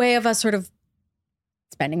just like a way of us sort of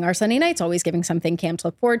spending our Sunday nights, always giving something Cam to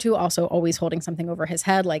look forward to, also always holding something over his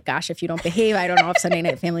head. Like, gosh, if you don't behave, I don't know if Sunday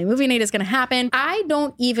night family movie night is going to happen. I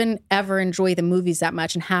don't even ever enjoy the movies that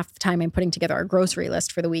much. And half the time I'm putting together a grocery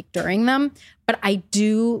list for the week during them. But I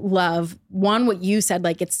do love, one, what you said,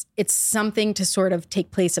 like it's something to sort of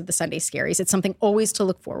take place of the Sunday scaries. It's something always to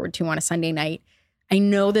look forward to on a Sunday night. I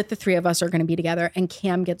know that the three of us are going to be together and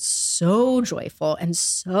Cam gets so joyful and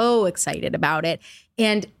so excited about it.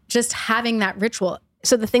 And just having that ritual.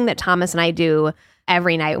 So the thing that Thomas and I do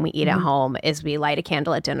every night when we eat at home is we light a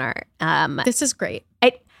candle at dinner. This is great.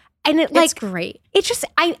 It's great. It's just,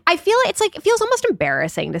 I feel it's like, it feels almost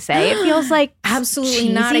embarrassing to say. It feels like absolutely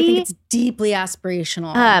cheesy. Not. I think it's deeply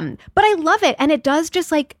aspirational. But I love it. And it does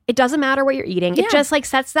just like, it doesn't matter what you're eating. It just like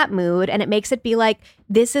sets that mood and it makes it be like,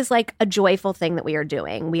 this is like a joyful thing that we are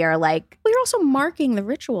doing. We are like, well, you're also marking the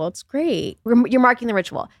ritual. It's great. You're marking the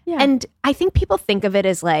ritual. Yeah. And I think people think of it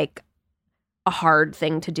as like a hard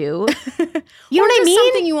thing to do. You know what I mean?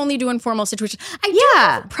 Something you only do in formal situations. I do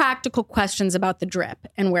have practical questions about the drip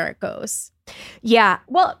and where it goes. Yeah.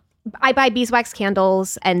 Well, I buy beeswax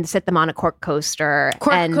candles and sit them on a cork coaster.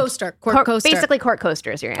 Cork coaster. Basically, cork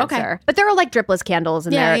coaster is your answer. Okay. But there are like dripless candles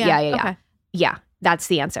in there. Yeah. Okay. Yeah, that's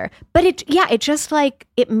the answer. But it just like,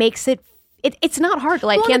 it makes it, it's not hard to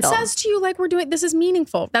light candles. It says to you, like, we're doing, this is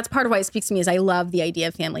meaningful. That's part of why it speaks to me is I love the idea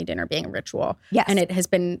of family dinner being a ritual. Yes. And it has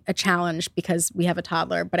been a challenge because we have a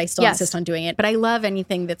toddler, but I still insist on doing it. But I love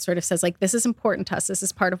anything that sort of says like, this is important to us. This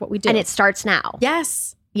is part of what we do. And it starts now.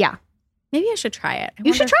 Yes. Yeah. Maybe I should try it.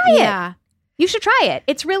 You should try it. Yeah. You should try it.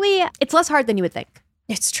 It's less hard than you would think.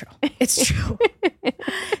 It's true. It's true.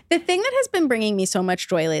 The thing that has been bringing me so much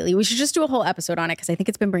joy lately, we should just do a whole episode on it because I think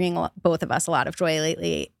it's been bringing both of us a lot of joy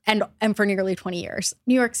lately and for nearly 20 years.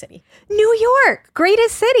 New York City. New York,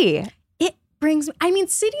 greatest city. It brings,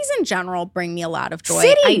 cities in general bring me a lot of joy.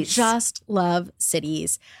 Cities. I just love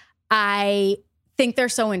cities. I think they're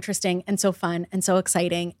so interesting and so fun and so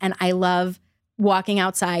exciting. And I love walking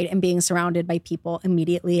outside and being surrounded by people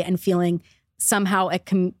immediately and feeling somehow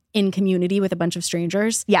in community with a bunch of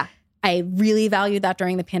strangers. Yeah. I really valued that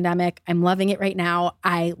during the pandemic. I'm loving it right now.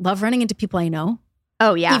 I love running into people I know.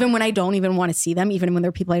 Oh, yeah. Even when I don't even want to see them, even when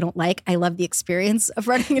they're people I don't like, I love the experience of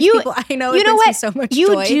running into people I know. It brings me so much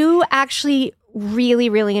joy. You do actually really,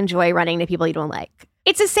 really enjoy running to people you don't like.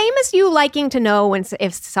 It's the same as you liking to know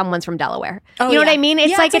if someone's from Delaware. Oh, you know what I mean?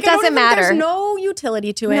 It's like it doesn't matter. There's no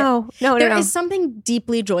utility to it. No. There is something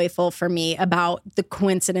deeply joyful for me about the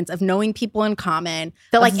coincidence of knowing people in common.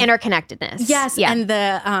 The like interconnectedness. Yes. Yeah. And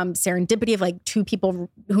the serendipity of like two people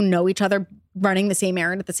who know each other running the same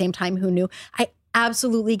errand at the same time who knew. I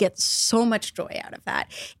absolutely get so much joy out of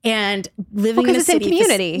that. And living in a city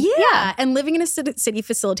community. And living in a city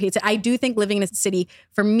facilitates it. I do think living in a city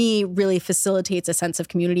for me really facilitates a sense of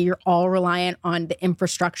community. You're all reliant on the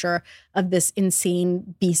infrastructure of this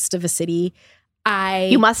insane beast of a city.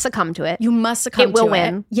 You must succumb to it. You must succumb to it. It will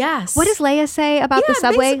win. Yes. What does Leia say about the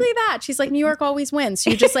subway? Basically that. She's like, New York always wins. So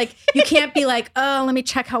you just like, you can't be like, oh, let me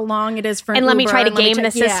check how long it is for an and let me Uber, try to game the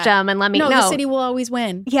system and let me. No, the city will always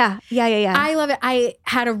win. Yeah. I love it. I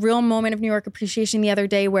had a real moment of New York appreciation the other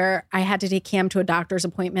day where I had to take Cam to a doctor's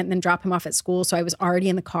appointment and then drop him off at school. So I was already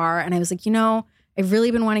in the car and I was like, I've really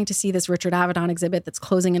been wanting to see this Richard Avedon exhibit that's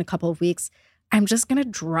closing in a couple of weeks. I'm just going to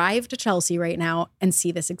drive to Chelsea right now and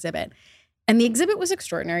see this exhibit. And the exhibit was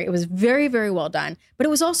extraordinary. It was very, very well done. But it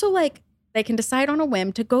was also like they can decide on a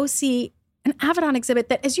whim to go see an Avedon exhibit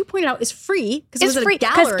that, as you pointed out, is free. It's free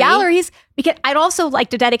because galleries. Because I'd also like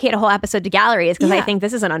to dedicate a whole episode to galleries because I think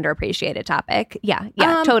this is an underappreciated topic. Yeah,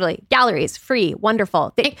 totally. Galleries, free,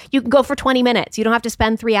 wonderful. You can go for 20 minutes. You don't have to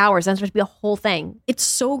spend 3 hours. That's supposed to be a whole thing. It's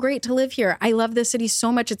so great to live here. I love this city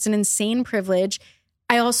so much. It's an insane privilege.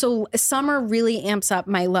 Summer really amps up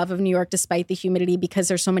my love of New York despite the humidity because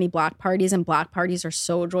there's so many block parties and block parties are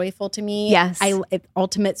so joyful to me. Yes.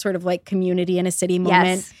 Ultimate sort of like community in a city moment.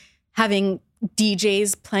 Yes. Having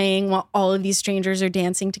DJs playing while all of these strangers are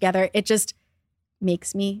dancing together. It just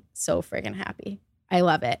makes me so friggin' happy. I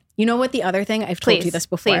love it. You know what the other thing, I've told you this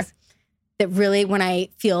before, that really when I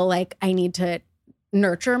feel like I need to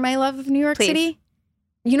nurture my love of New York City,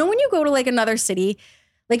 you know when you go to like another city,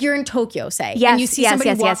 like you're in Tokyo, say, and you see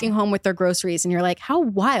somebody walking home with their groceries and you're like, how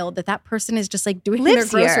wild that person is just like doing their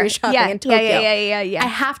grocery shopping in Tokyo. Yeah. I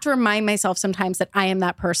have to remind myself sometimes that I am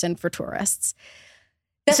that person for tourists.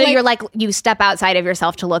 So you're like, you step outside of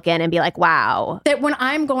yourself to look in and be like, wow. That when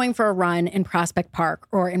I'm going for a run in Prospect Park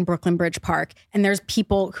or in Brooklyn Bridge Park and there's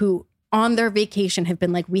people who on their vacation have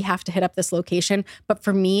been like, we have to hit up this location. But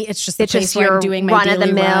for me, it's just the place where I'm doing my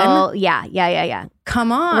daily run. Yeah.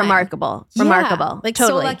 Come on. Remarkable. Like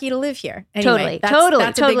totally. So lucky to live here. Anyway,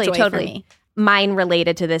 that's a big joy for me. Mine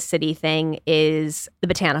related to this city thing is the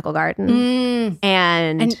Botanical Garden.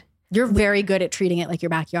 And you're very good at treating it like your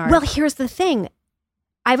backyard. Well, here's the thing.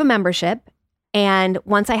 I have a membership. And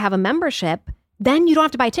once I have a membership, then you don't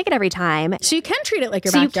have to buy a ticket every time. So you can treat it like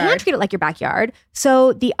your backyard. So you can treat it like your backyard.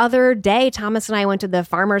 So the other day, Thomas and I went to the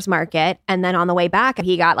farmer's market. And then on the way back,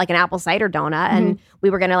 he got like an apple cider donut. And we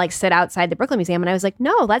were going to like sit outside the Brooklyn Museum. And I was like,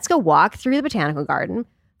 no, let's go walk through the Botanical Garden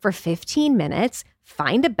for 15 minutes,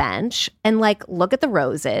 find a bench and like look at the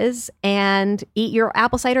roses and eat your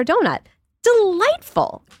apple cider donut.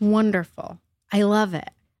 Delightful. Wonderful. I love it.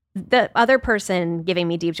 The other person giving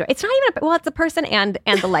me deep joy. It's not even it's a person and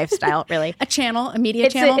the lifestyle, really. A channel, a media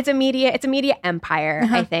channel. It's a media empire,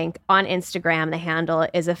 I think. On Instagram, the handle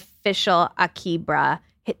is official Akibra.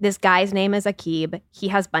 This guy's name is Akib. He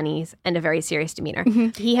has bunnies and a very serious demeanor.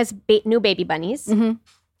 He has new baby bunnies,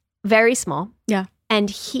 very small. Yeah. And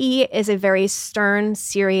he is a very stern,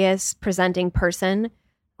 serious, presenting person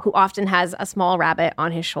who often has a small rabbit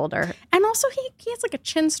on his shoulder. And also he has like a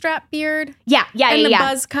chin strap beard. Yeah. And a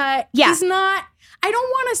buzz cut. Yeah. He's not, I don't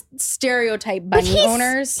want to stereotype bunny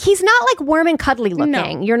owners. He's not like warm and cuddly looking.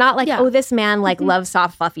 No. You're not like, this man like loves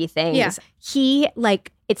soft, fluffy things. Yeah. He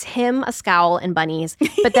like, it's him, a scowl, and bunnies.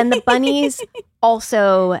 But then the bunnies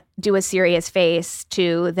also do a serious face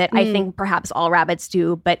too that I think perhaps all rabbits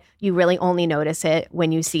do, but you really only notice it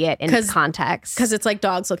when you see it in context. Because it's like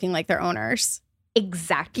dogs looking like their owners.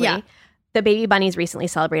 Exactly. Yeah. The baby bunnies recently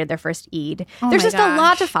celebrated their first Eid. There's just a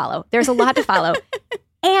lot to follow.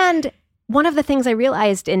 And one of the things I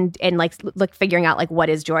realized in like figuring out like what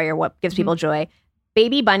is joy or what gives people joy,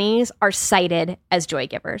 baby bunnies are cited as joy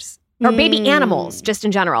givers. Or baby animals, just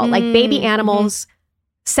in general. Like baby animals,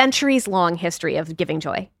 centuries long history of giving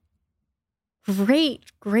joy.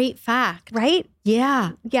 Great fact. Right?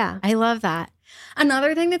 Yeah. Yeah. I love that.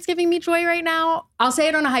 Another thing that's giving me joy right now, I'll say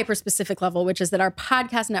it on a hyper-specific level, which is that our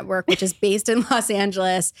podcast network, which is based in Los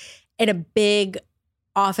Angeles in a big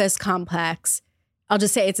office complex, I'll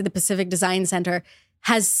just say it's at the Pacific Design Center.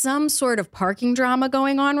 has some sort of parking drama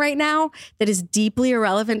going on right now that is deeply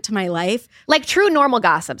irrelevant to my life. Like true normal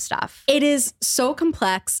gossip stuff. It is so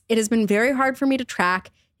complex. It has been very hard for me to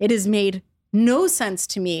track. It has made no sense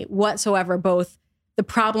to me whatsoever, both the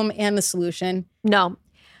problem and the solution. No.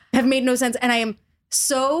 Have made no sense. And I am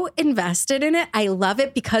so invested in it. I love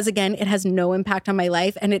it because, again, it has no impact on my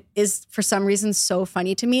life. And it is, for some reason, so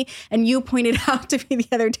funny to me. And you pointed out to me the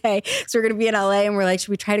other day, so we're going to be in LA and we're like, should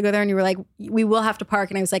we try to go there? And you were like, we will have to park.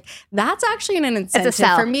 And I was like, that's actually an incentive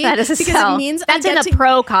for me. That is a because sell. It means that's in the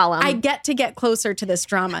pro column. I get to get closer to this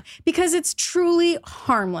drama because it's truly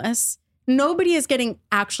harmless. Nobody is getting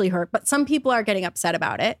actually hurt, but some people are getting upset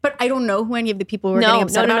about it. But I don't know who any of the people who are getting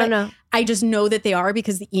upset about it. No. I just know that they are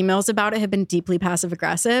because the emails about it have been deeply passive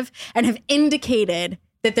aggressive and have indicated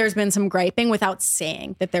that there's been some griping without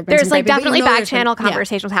saying that there's been some griping. There's like definitely back channel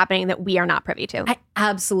conversations happening that we are not privy to. I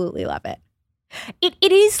absolutely love it.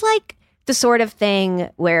 It is like the sort of thing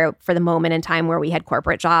where for the moment in time where we had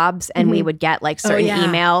corporate jobs and we would get like certain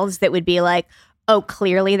emails that would be like, oh,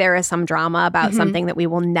 clearly there is some drama about something that we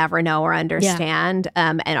will never know or understand.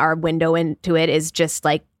 And our window into it is just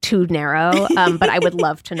like too narrow. But I would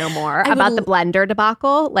love to know more about the blender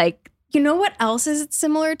debacle. Like, you know what else is it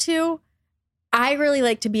similar to? I really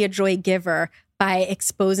like to be a joy giver by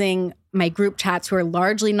exposing my group chats who are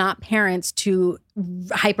largely not parents to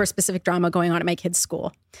hyper-specific drama going on at my kids'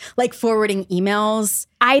 school. Like forwarding emails.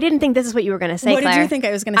 I didn't think this is what you were going to say, What Claire. did you think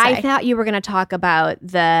I was going to say? I thought you were going to talk about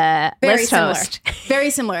the list host. Very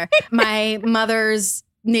similar. My mother's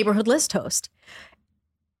neighborhood list host.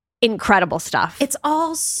 Incredible stuff. It's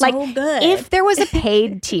all so good. If there was a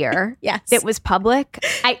paid tier that was public,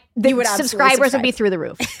 the subscribers would be through the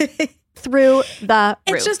roof. Through the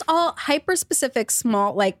roof. It's just all hyper-specific,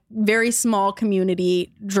 small, like very small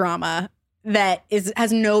community drama that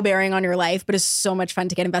has no bearing on your life, but is so much fun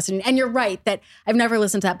to get invested in. And you're right that I've never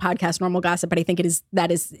listened to that podcast, Normal Gossip, but I think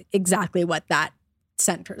that is exactly what that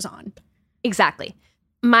centers on. Exactly.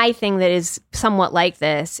 My thing that is somewhat like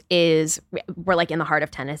this is we're like in the heart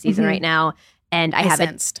of tennis season right now. And I have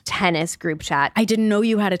sensed a tennis group chat. I didn't know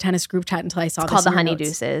you had a tennis group chat until I saw it's this. Called the Honey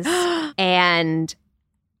Deuces. And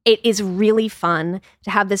it is really fun to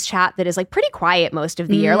have this chat that is like pretty quiet most of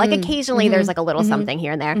the year. Like occasionally there's like a little something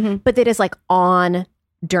here and there, but that is like on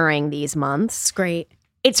during these months. It's great.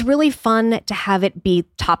 It's really fun to have it be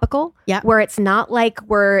topical. Yeah. Where it's not like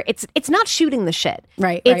it's not shooting the shit.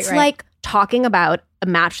 Right. It's like talking about a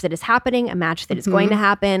match that is happening, a match that is going to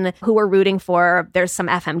happen, who we're rooting for. There's some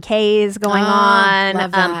FMKs going on.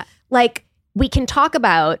 Love that. Like we can talk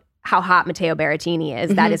about how hot Matteo Berrettini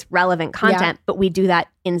is. That is relevant content, but we do that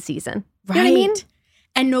in season. Right. You know what I mean?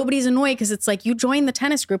 And nobody's annoyed because it's like you join the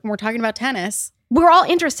tennis group and we're talking about tennis. We're all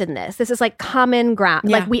interested in this. This is like common ground.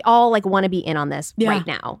 Yeah. Like we all like want to be in on this right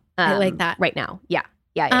now. I like that. Right now. Yeah.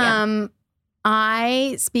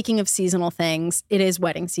 Speaking of seasonal things, it is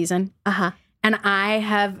wedding season. And I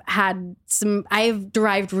have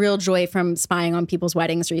derived real joy from spying on people's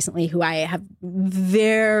weddings recently who I have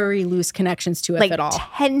very loose connections to, if like at all.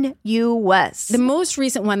 Tenuous. The most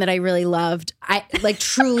recent one that I really loved,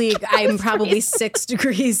 I'm probably 6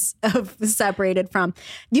 degrees of separated from.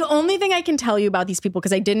 The only thing I can tell you about these people,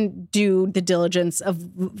 because I didn't do the diligence of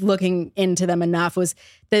looking into them enough, was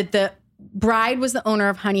that the bride was the owner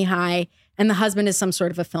of Honey High and the husband is some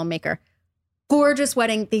sort of a filmmaker. Gorgeous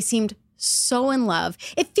wedding. They seemed so in love.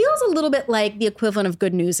 It feels a little bit like the equivalent of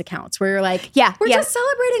good news accounts where you're like, we're just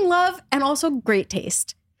celebrating love and also great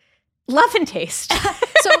taste. Love and taste.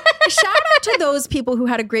 So shout out to those people who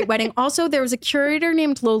had a great wedding. Also, there was a curator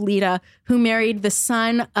named Lolita who married the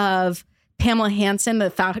son of Pamela Hansen,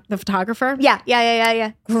 the photographer.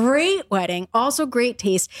 Yeah. Great wedding. Also great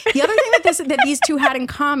taste. The other thing that these two had in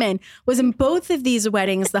common was in both of these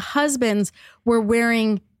weddings, the husbands were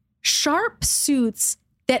wearing sharp suits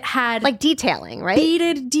that had like detailing, right?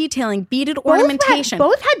 Beaded ornamentation.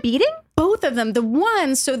 Both had beading? Both of them. The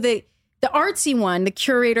one, so the artsy one, the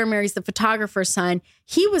curator marries the photographer's son.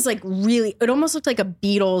 He was like really, it almost looked like a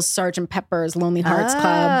Beatles Sgt. Pepper's Lonely Hearts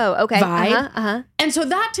Club vibe. And so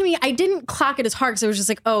that to me, I didn't clock it as hard because it was just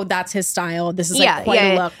like, oh, that's his style. This is like quite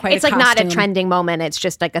a look, quite it's a like costume. Not a trending moment. It's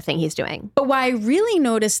just like a thing he's doing. But why I really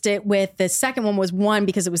noticed it with the second one was one,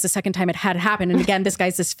 because it was the second time it had happened. And again, this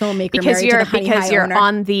guy's this filmmaker married to the Honey High Because you're owner.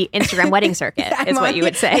 on the Instagram wedding circuit is what you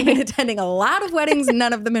would say. I've been attending a lot of weddings,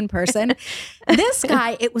 none of them in person. This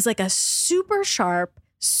guy, it was like a super sharp,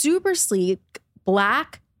 super sleek,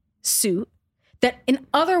 black suit that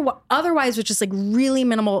otherwise was just like really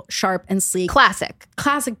minimal, sharp and sleek. Classic,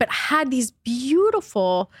 but had these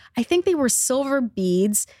beautiful, I think they were silver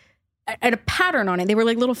beads a pattern on it. They were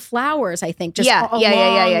like little flowers, I think, just along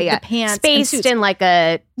the pants. Spaced in like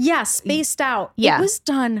a... Yeah, spaced out. Yeah. It was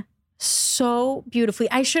done so beautifully.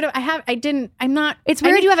 It's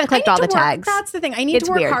weird you haven't clicked all the tags. That's the thing. I need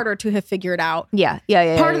to work harder to have figured out. Yeah.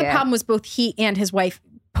 Part of the problem was both he and his wife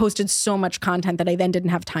posted so much content that I then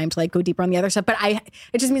didn't have time to like go deeper on the other stuff. But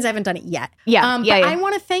it just means I haven't done it yet. But I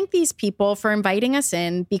want to thank these people for inviting us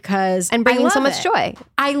in and bringing so much joy.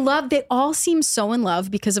 They all seem so in love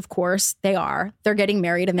because of course they are. They're getting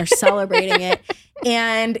married and they're celebrating it.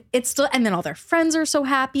 And and then all their friends are so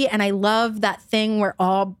happy. And I love that thing where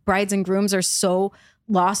all brides and grooms are so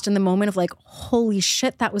lost in the moment of like, holy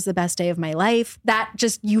shit, that was the best day of my life. That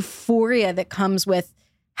just euphoria that comes with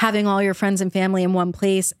having all your friends and family in one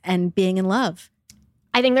place and being in love.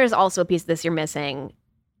 I think there's also a piece of this you're missing,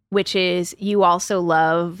 which is you also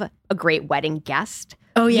love a great wedding guest.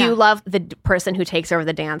 Oh, yeah. You love the person who takes over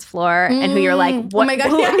the dance floor and who you're like, what? Oh my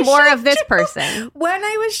God, more of this person. When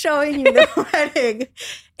I was showing you the wedding,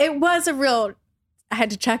 it was I had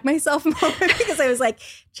to check myself more because I was like,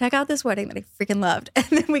 check out this wedding that I freaking loved. And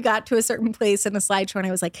then we got to a certain place in the slideshow and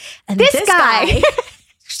I was like, and this guy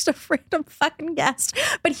just a random fucking guest.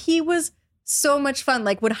 But he was so much fun.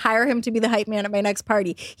 Like, would hire him to be the hype man at my next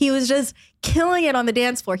party. He was just killing it on the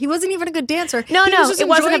dance floor. He wasn't even a good dancer. No, it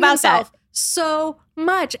wasn't about that. So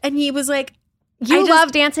much. And he was like, you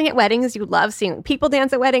love dancing at weddings. You love seeing people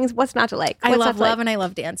dance at weddings. What's not to like? I love love and I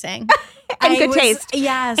love dancing. And good taste.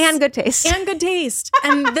 Yes. And good taste. And good taste.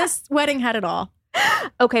 And this wedding had it all.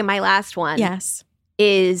 Okay, my last one. Yes.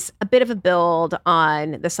 Is a bit of a build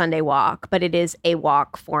on the Sunday walk, but it is a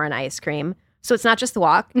walk for an ice cream. So it's not just the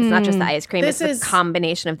walk. It's not just the ice cream. It's the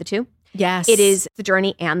combination of the two. Yes. It is the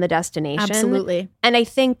journey and the destination. Absolutely. And I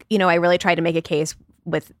think, I really tried to make a case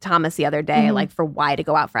with Thomas the other day, like for why to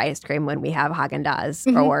go out for ice cream when we have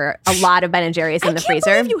Haagen-Dazs or a lot of Ben & Jerry's in the freezer.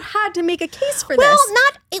 I can't believe you had to make a case for this. Well, so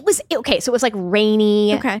it was like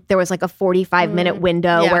rainy. Okay. There was like a 45-minute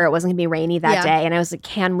window where it wasn't going to be rainy that day. And I was like,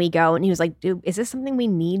 can we go? And he was like, dude, is this something we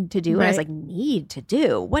need to do? Right. And I was like, need to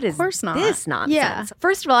do? What is this nonsense? Yeah.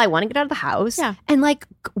 First of all, I want to get out of the house. Yeah. And like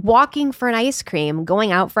walking for an ice cream,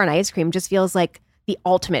 going out for an ice cream just feels like the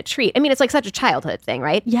ultimate treat. I mean, it's like such a childhood thing,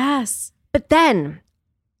 right? Yes. But then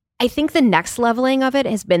I think the next leveling of it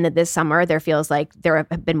has been that this summer there feels like there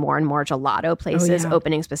have been more and more gelato places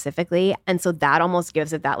opening specifically. And so that almost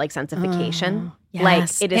gives it that like sense of vacation. Yes. Like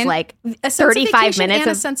it is and like 35 minutes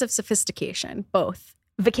and a sense of sophistication, both.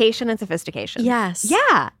 Vacation and sophistication. Yes.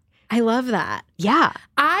 Yeah. I love that. Yeah.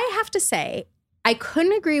 I have to say, I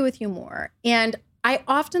couldn't agree with you more. And I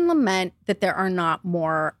often lament that there are not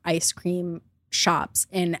more ice cream shops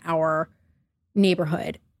in our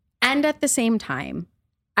neighborhood. And at the same time,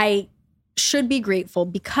 I should be grateful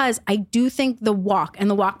because I do think the walk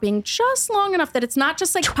being just long enough that it's not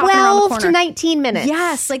just like 12 to 19 minutes.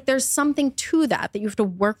 Yes, like there's something to that you have to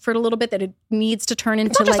work for it a little bit, that it needs to turn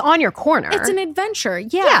into it's not just on your corner. It's an adventure.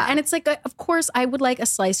 Yeah. And it's like, of course, I would like a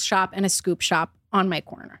slice shop and a scoop shop on my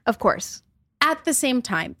corner. Of course. At the same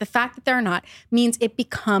time, the fact that they're not means it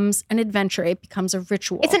becomes an adventure. It becomes a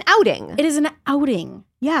ritual. It's an outing. It is an outing.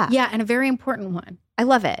 Yeah. Yeah, and a very important one. I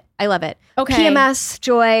love it. Okay. PMS,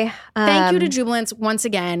 Joy. Thank you to Jubilance once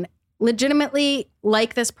again. Legitimately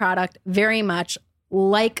like this product very much.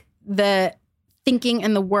 Like the thinking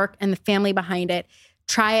and the work and the family behind it.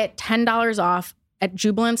 Try it $10 off at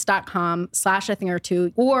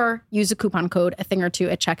jubilance.com/athingortwo or use a coupon code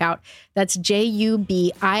athingortwo at checkout. That's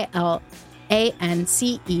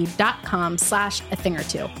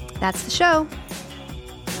JUBILANCE.com/athingortwo. That's the show.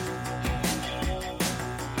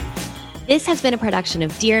 This has been a production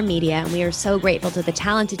of Dear Media, and we are so grateful to the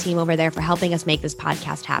talented team over there for helping us make this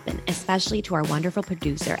podcast happen, especially to our wonderful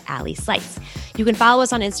producer, Allie Slice. You can follow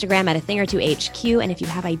us on Instagram at athingortwohq, and if you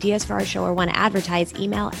have ideas for our show or want to advertise,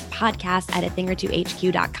 email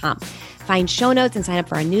podcast@athingortwohq.com. Find show notes and sign up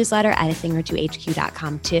for our newsletter at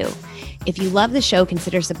athingortwohq.com too. If you love the show,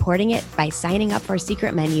 consider supporting it by signing up for our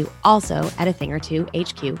secret menu, also at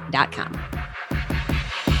athingortwohq.com.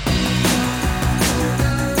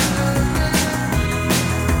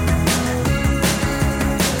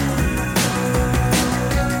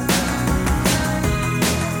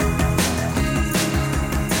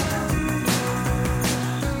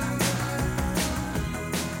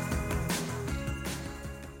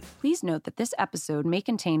 Please note that this episode may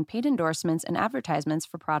contain paid endorsements and advertisements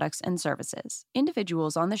for products and services.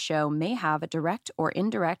 Individuals on the show may have a direct or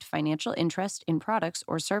indirect financial interest in products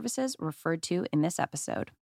or services referred to in this episode.